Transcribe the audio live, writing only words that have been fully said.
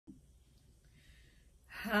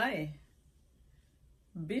Hi,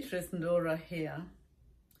 Beatrice Ndora here.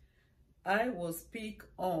 I will speak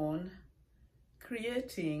on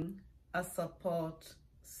creating a support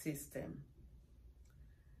system.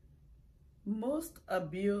 Most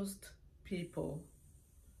abused people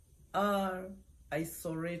are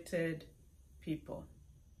isolated people.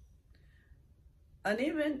 And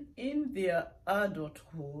even in their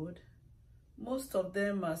adulthood, most of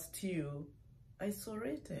them are still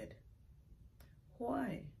isolated.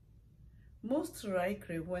 Why? Most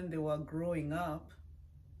likely when they were growing up,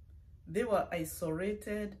 they were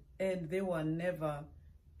isolated and they were never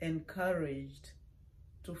encouraged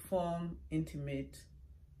to form intimate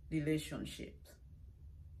relationships.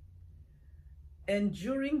 And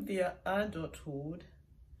during their adulthood,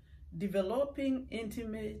 developing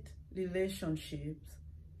intimate relationships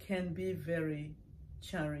can be very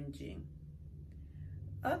challenging.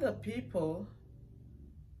 Other people,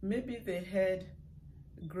 maybe they had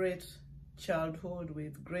great childhood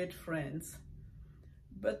with great friends,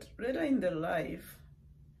 but later in their life,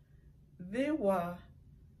 they were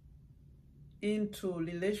into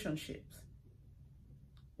relationships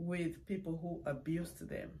with people who abused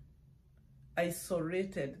them,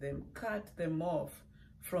 isolated them, cut them off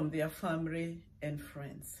from their family and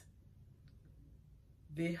friends.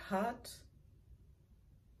 They hurt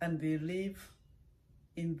and they live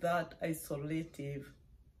in that isolative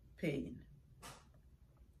pain.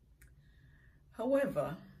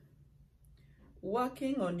 However,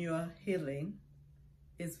 working on your healing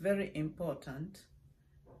is very important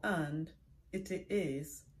and it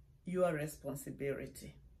is your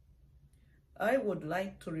responsibility. I would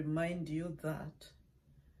like to remind you that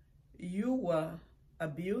you were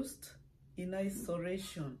abused in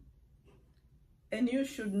isolation and you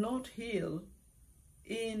should not heal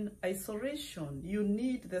in isolation. You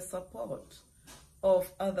need the support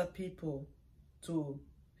of other people to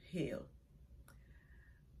heal.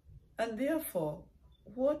 And therefore,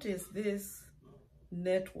 what is this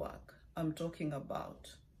network I'm talking about?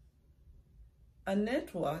 A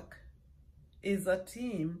network is a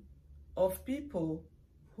team of people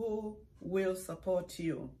who will support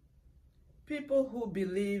you, people who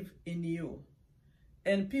believe in you,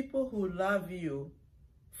 and people who love you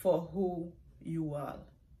for who you are.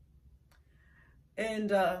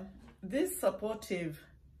 And this supportive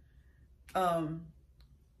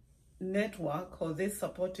network, or these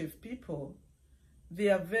supportive people, they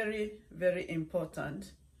are very, very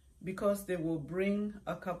important because they will bring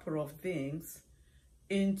a couple of things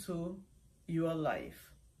into your life.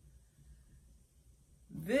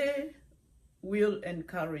 They will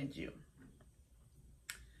encourage you.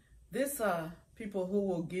 These are people who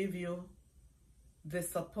will give you the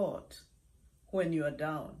support when you are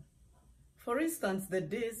down. For instance, the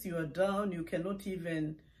days you are down, you cannot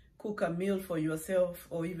even cook a meal for yourself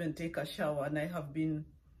or even take a shower, and I have been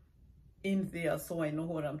in there, so I know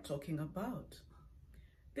what I'm talking about.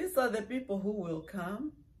 These are the people who will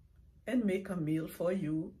come and make a meal for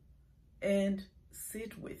you and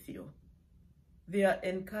sit with you. They are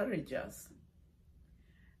encouragers.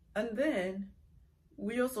 And then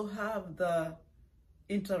we also have the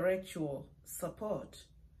intellectual support.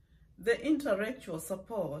 The intellectual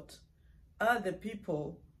support are the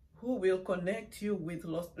people who will connect you with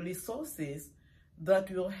resources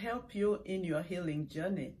that will help you in your healing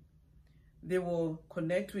journey. They will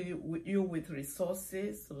connect with you with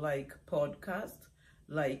resources like podcasts,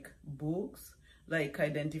 like books, like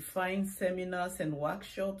identifying seminars and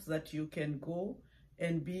workshops that you can go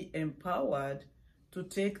and be empowered to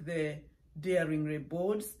take the daring,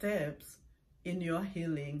 bold steps in your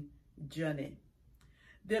healing journey.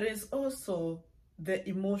 There is also the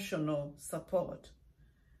emotional support.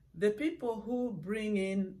 The people who bring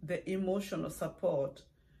in the emotional support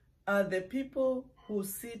are the people who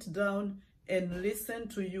sit down and listen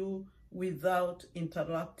to you without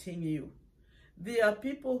interrupting you. They are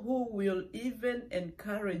people who will even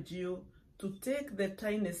encourage you to take the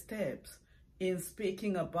tiny steps in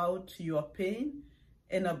speaking about your pain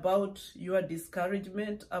and about your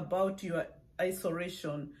discouragement, about your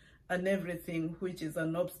isolation and everything which is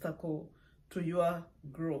an obstacle to your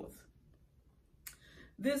growth.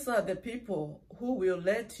 These are the people who will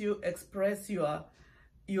let you express your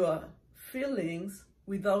feelings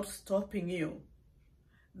without stopping you.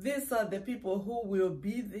 These are the people who will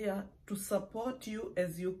be there to support you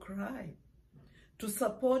as you cry, to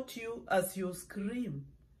support you as you scream,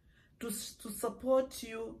 to support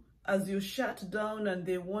you as you shut down and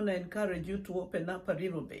they want to encourage you to open up a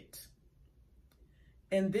little bit.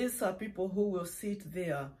 And these are people who will sit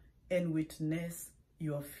there and witness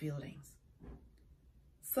your feelings.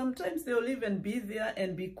 Sometimes they'll even be there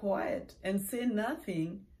and be quiet and say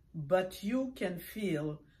nothing, but you can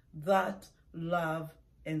feel that love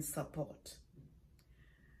and support.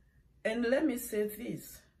 And let me say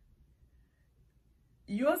this.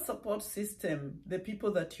 Your support system, the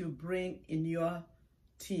people that you bring in your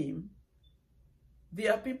team, they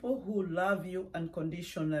are people who love you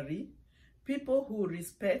unconditionally, people who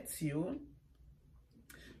respect you,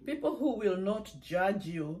 people who will not judge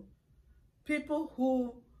you, people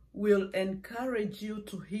who will encourage you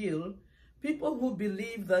to heal, people who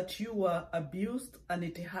believe that you were abused and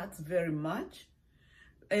it hurts very much,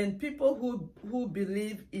 and people who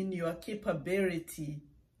believe in your capability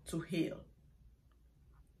to heal.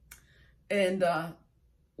 And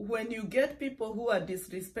when you get people who are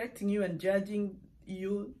disrespecting you and judging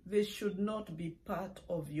you, they should not be part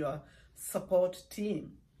of your support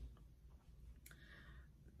team.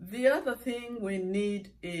 The other thing we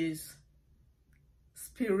need is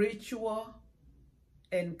spiritual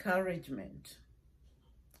encouragement.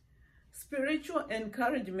 Spiritual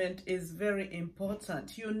encouragement is very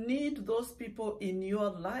important. You need those people in your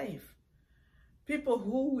life, people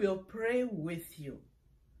who will pray with you,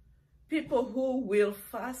 people who will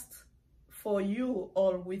fast for you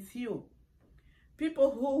or with you,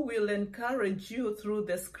 people who will encourage you through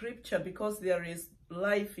the scripture because there is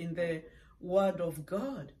life in the Word of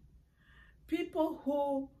God, people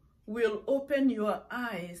who will open your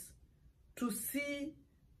eyes to see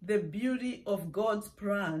the beauty of God's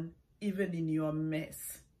plan even in your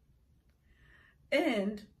mess.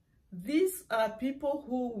 And these are people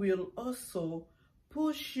who will also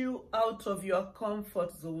push you out of your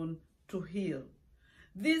comfort zone to heal.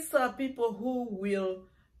 These are people who will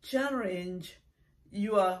challenge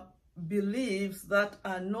your beliefs that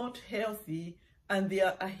are not healthy and they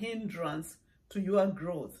are a hindrance to your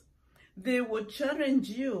growth. They will challenge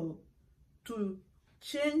you to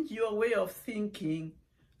change your way of thinking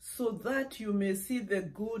so that you may see the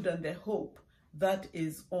good and the hope that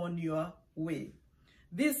is on your way.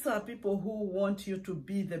 These are people who want you to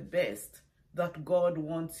be the best that God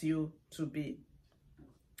wants you to be.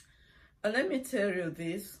 And let me tell you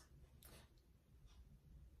this,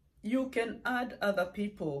 you can add other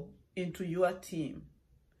people into your team,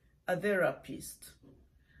 a therapist,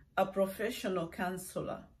 a professional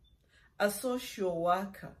counselor, a social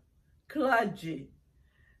worker, clergy.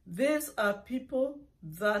 These are people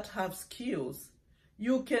that have skills.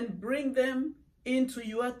 You can bring them into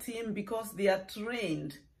your team because they are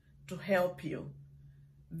trained to help you.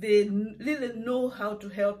 They really know how to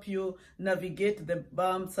help you navigate the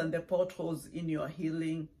bumps and the potholes in your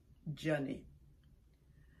healing journey.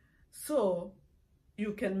 So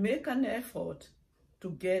you can make an effort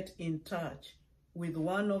to get in touch with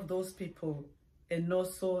one of those people and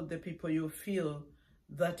also the people you feel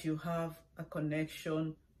that you have a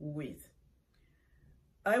connection with.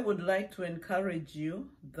 I would like to encourage you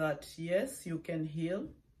that yes, you can heal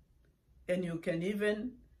and you can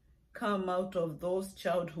even come out of those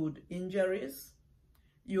childhood injuries.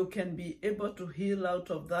 You can be able to heal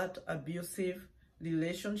out of that abusive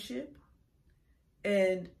relationship,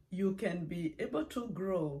 and you can be able to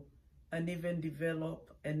grow and even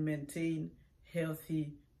develop and maintain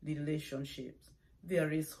healthy relationships.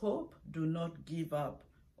 There is hope. Do not give up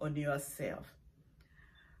on yourself.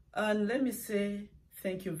 And let me say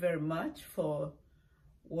thank you very much for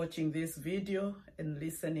watching this video and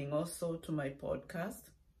listening also to my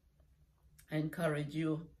podcast. I encourage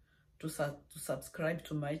you to subscribe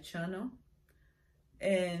to my channel.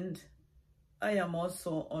 And I am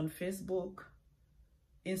also on Facebook,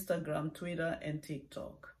 Instagram, Twitter, and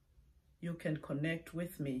TikTok. You can connect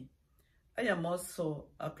with me. I am also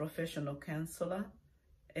a professional counselor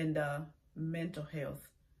and a mental health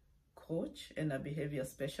coach and a behavior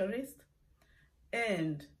specialist.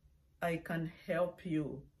 And I can help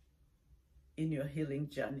you in your healing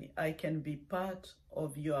journey. I can be part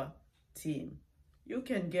of your team. You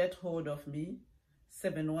can get hold of me,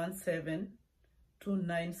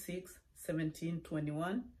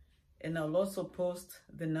 717-296-1721, and I'll also post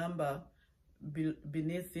the number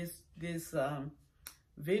beneath this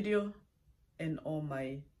video and all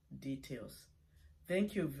my details.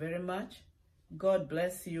 Thank you very much. God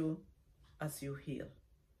bless you as you heal.